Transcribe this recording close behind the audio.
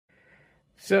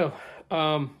So,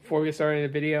 before we get started in the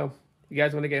video, you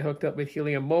guys want to get hooked up with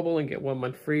Helium Mobile and get 1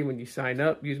 month free when you sign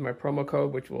up, use my promo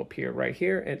code, which will appear right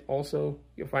here, and also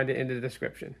you'll find it in the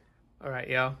description. All right,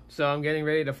 y'all. So I'm getting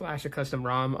ready to flash a custom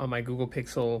ROM on my Google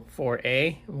Pixel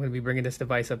 4a. I'm going to be bringing this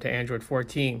device up to Android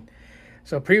 14.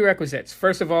 So prerequisites.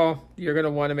 First of all, you're going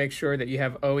to want to make sure that you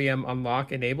have OEM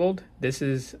unlock enabled. This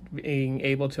is being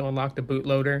able to unlock the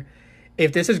bootloader.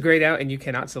 If this is grayed out and you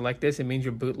cannot select this, it means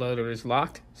your bootloader is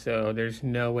locked. So there's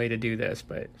no way to do this,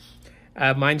 but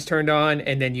mine's turned on,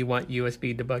 and then you want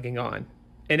USB debugging on.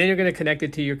 And then you're going to connect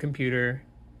it to your computer,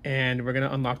 and we're going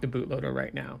to unlock the bootloader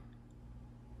right now.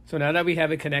 So now that we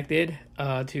have it connected to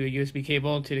a USB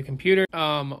cable to the computer,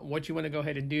 what you want to go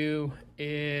ahead and do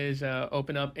is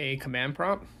open up a command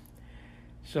prompt.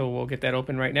 So we'll get that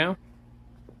open right now.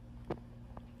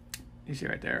 You see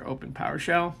right there, open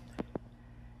PowerShell.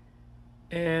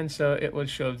 And so it would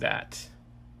show that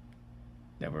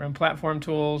we're in platform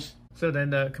tools. So then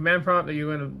the command prompt that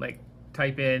you're going to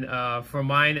type in, for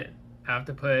mine, I have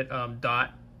to put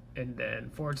dot and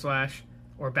then / or \,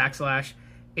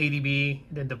 ADB,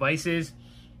 then devices,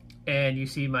 and you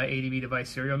see my ADB device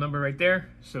serial number right there.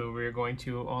 So we're going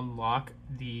to unlock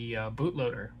the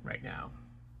bootloader right now.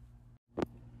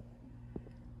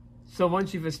 So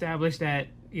once you've established that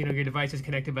your device is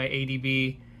connected by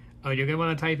ADB, you're going to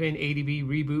want to type in ADB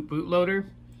reboot bootloader,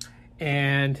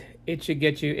 and it should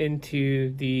get you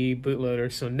into the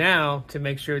bootloader. So now, to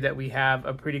make sure that we have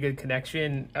a pretty good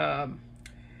connection,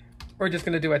 we're just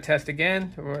going to do a test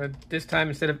again. Or this time,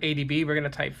 instead of ADB, we're going to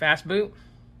type fastboot.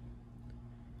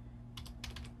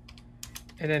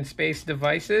 And then space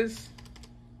devices.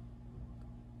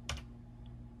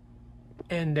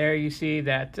 And there you see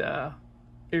that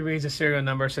it reads a serial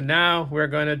number. So now we're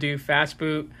going to do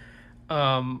fastboot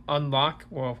unlock,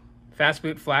 well,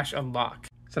 fastboot flash unlock.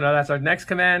 So now that's our next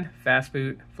command,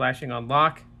 fastboot flashing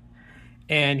unlock.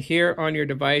 And here on your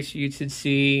device, you should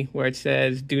see where it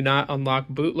says do not unlock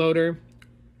bootloader.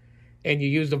 And you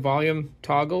use the volume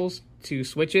toggles to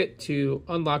switch it to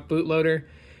unlock bootloader.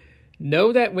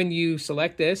 Know that when you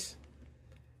select this,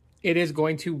 it is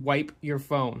going to wipe your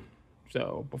phone.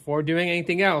 So before doing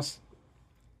anything else,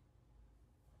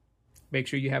 make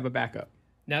sure you have a backup.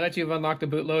 Now that you've unlocked the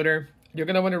bootloader, you're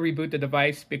going to want to reboot the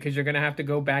device, because you're going to have to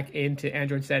go back into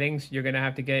Android settings. You're going to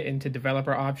have to get into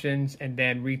developer options and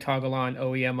then retoggle on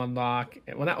OEM unlock.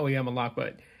 Well, not OEM unlock,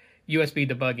 but USB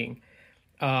debugging.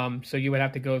 So you would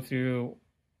have to go through,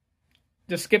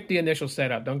 just skip the initial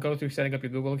setup. Don't go through setting up your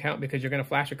Google account, because you're going to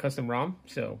flash a custom ROM.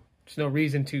 So there's no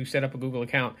reason to set up a Google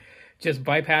account. Just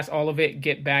bypass all of it,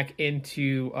 get back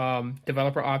into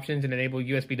developer options and enable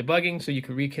USB debugging so you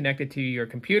can reconnect it to your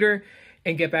computer,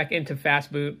 and get back into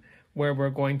fastboot, where we're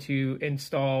going to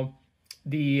install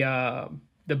the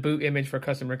boot image for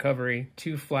custom recovery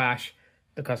to flash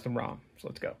the custom ROM. So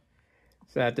let's go.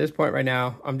 So at this point right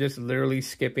now, I'm just literally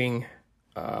skipping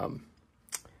the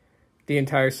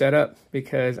entire setup,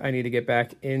 because I need to get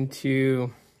back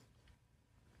into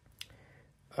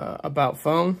About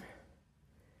Phone.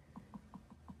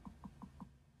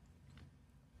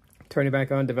 Turn it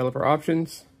back on developer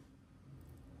options.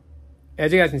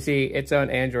 As you guys can see, it's on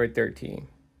Android 13.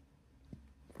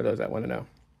 For those that want to know.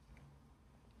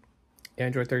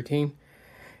 Android 13.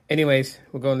 Anyways,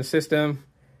 we'll go in the system,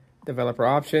 developer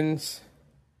options,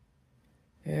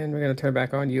 and we're going to turn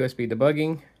back on USB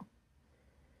debugging.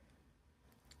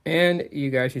 And you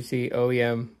guys should see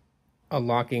OEM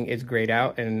unlocking is grayed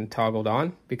out and toggled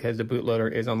on, because the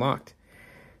bootloader is unlocked.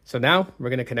 So now we're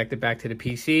going to connect it back to the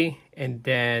PC and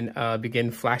then begin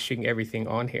flashing everything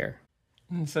on here.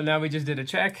 And so now we just did a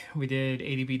check. We did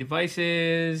ADB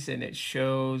devices, and it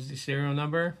shows the serial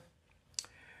number.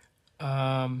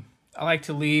 I like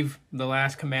to leave the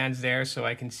last commands there so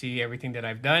I can see everything that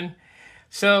I've done.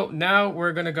 So now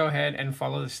we're going to go ahead and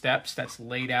follow the steps that's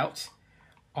laid out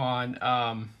on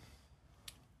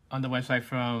the website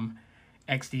from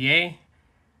XDA.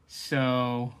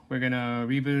 So we're going to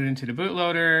reboot into the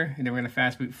bootloader, and then we're going to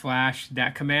fastboot flash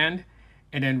that command,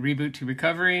 and then reboot to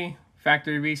recovery,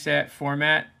 factory reset,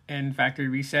 format, and factory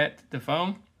reset the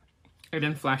phone, and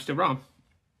then flash the ROM.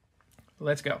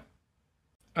 Let's go.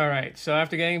 All right, so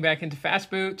after getting back into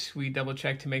fastboot, we double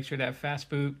check to make sure that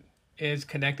fastboot is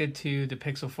connected to the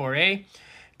Pixel 4a.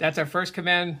 That's our first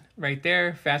command right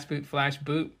there, fastboot flash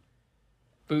boot,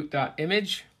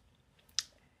 boot.image.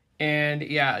 And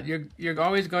yeah, you're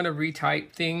always going to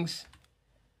retype things,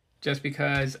 just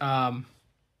because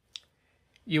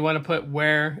you want to put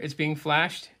where it's being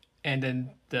flashed, and then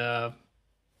the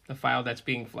file that's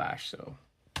being flashed. So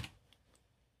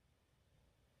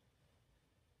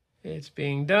it's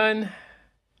being done.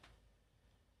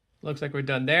 Looks like we're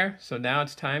done there. So now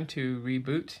it's time to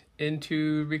reboot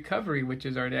into recovery, which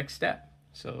is our next step.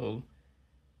 So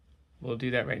we'll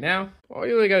do that right now. All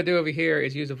you really gotta do over here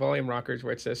is use the volume rockers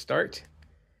where it says start.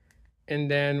 And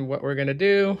then what we're gonna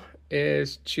do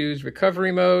is choose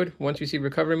recovery mode. Once you see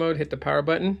recovery mode, hit the power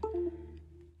button.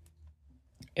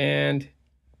 And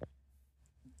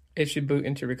it should boot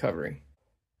into recovery.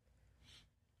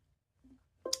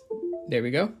 There we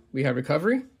go, we have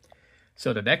recovery.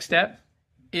 So the next step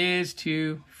is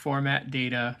to format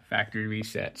data factory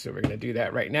reset. So we're gonna do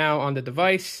that right now on the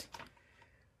device.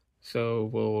 So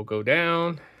we'll go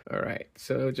down. All right,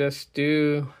 so just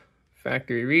do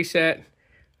factory reset,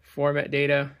 format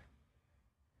data.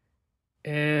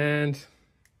 And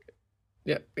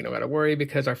yep, we don't gotta worry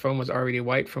because our phone was already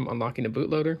wiped from unlocking the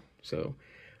bootloader. So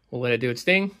we'll let it do its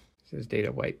thing. It says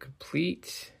data wipe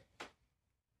complete.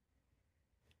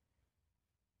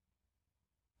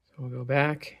 So we'll go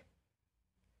back.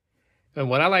 And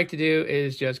what I like to do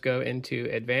is just go into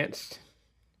advanced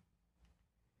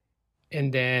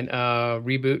and then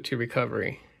reboot to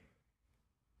recovery.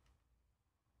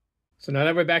 So now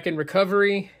that we're back in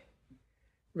recovery,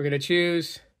 we're gonna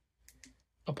choose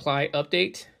apply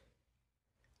update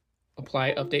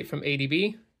from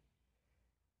ADB.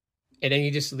 And then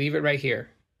you just leave it right here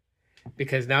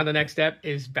because now the next step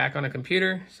is back on a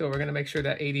computer. So we're gonna make sure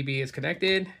that ADB is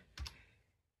connected.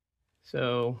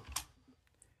 So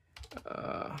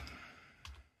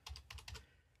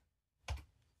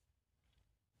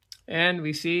and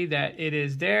we see that it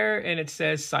is there and it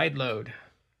says side load.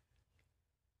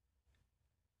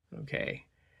 Okay,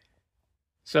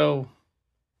 so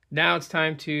now it's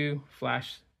time to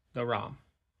flash the ROM.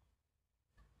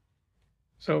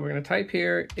 So we're going to type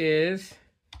here is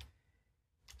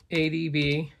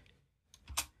ADB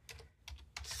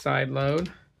side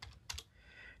load.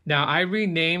 Now I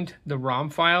renamed the ROM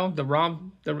file.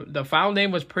 The file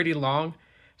name was pretty long,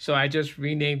 so I just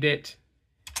renamed it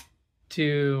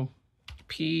to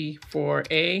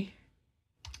p4a.zip.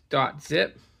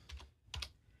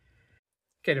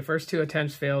 Okay, the first two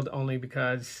attempts failed only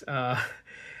because I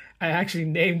actually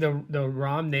named the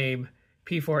ROM name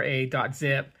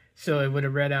p4a.zip, so it would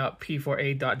have read out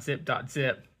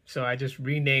p4a.zip.zip. So I just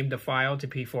renamed the file to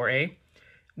p4a,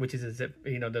 which is a zip,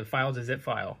 the file is a zip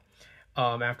file.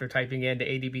 After typing in the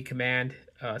ADB command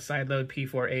sideload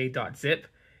p4a.zip,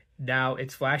 now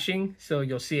it's flashing. So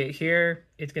you'll see it here.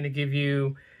 It's going to give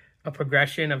you a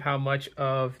progression of how much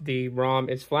of the ROM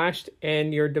is flashed,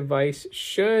 and your device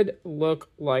should look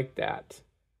like that.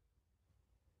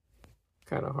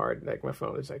 Kind of hard, like my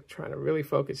phone is like trying to really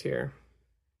focus here.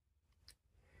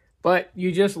 But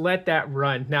you just let that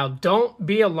run. Now, don't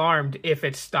be alarmed if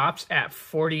it stops at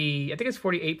 40, I think it's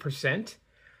 48%.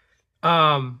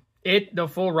 The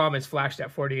full ROM is flashed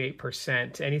at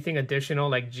 48%. Anything additional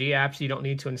like G-apps you don't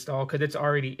need to install because it's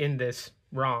already in this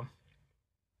ROM.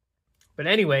 But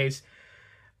anyways,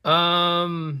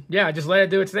 yeah, just let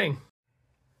it do its thing.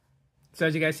 So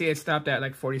as you guys see, it stopped at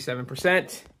like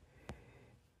 47%.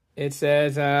 It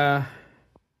says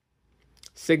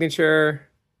signature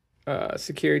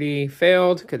security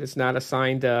failed because it's not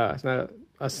assigned. It's not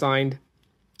assigned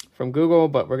from Google,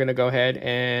 but we're gonna go ahead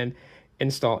and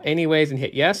install anyways and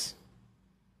hit yes.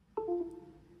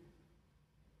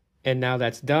 And now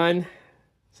that's done. It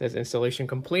says installation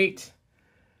complete.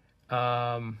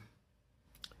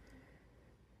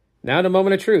 Now the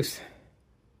moment of truth.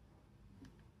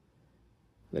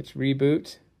 Let's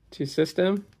reboot to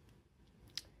system.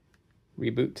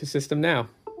 Reboot to system now.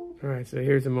 All right, so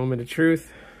here's the moment of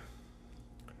truth.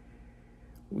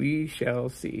 We shall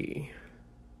see.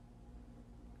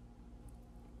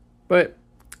 But,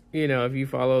 if you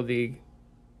follow the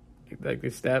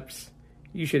steps,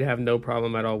 you should have no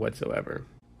problem at all whatsoever.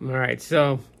 All right,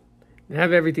 so I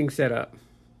have everything set up.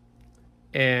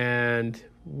 And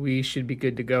we should be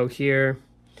good to go here.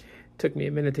 Took me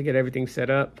a minute to get everything set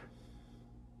up.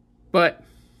 But,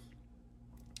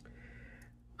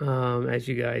 as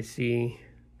you guys see,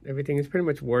 everything is pretty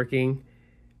much working.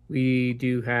 We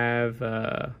do have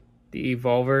the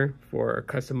evolver for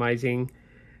customizing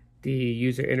the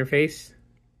user interface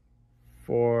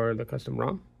for the custom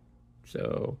ROM.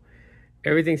 So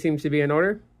everything seems to be in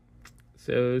order.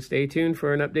 So stay tuned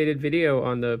for an updated video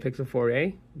on the Pixel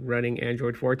 4a running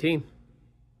Android 14.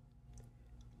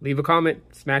 Leave a comment,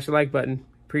 smash the like button,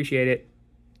 appreciate it.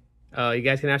 You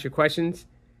guys can ask your questions.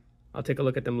 I'll take a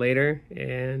look at them later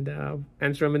and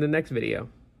answer them in the next video.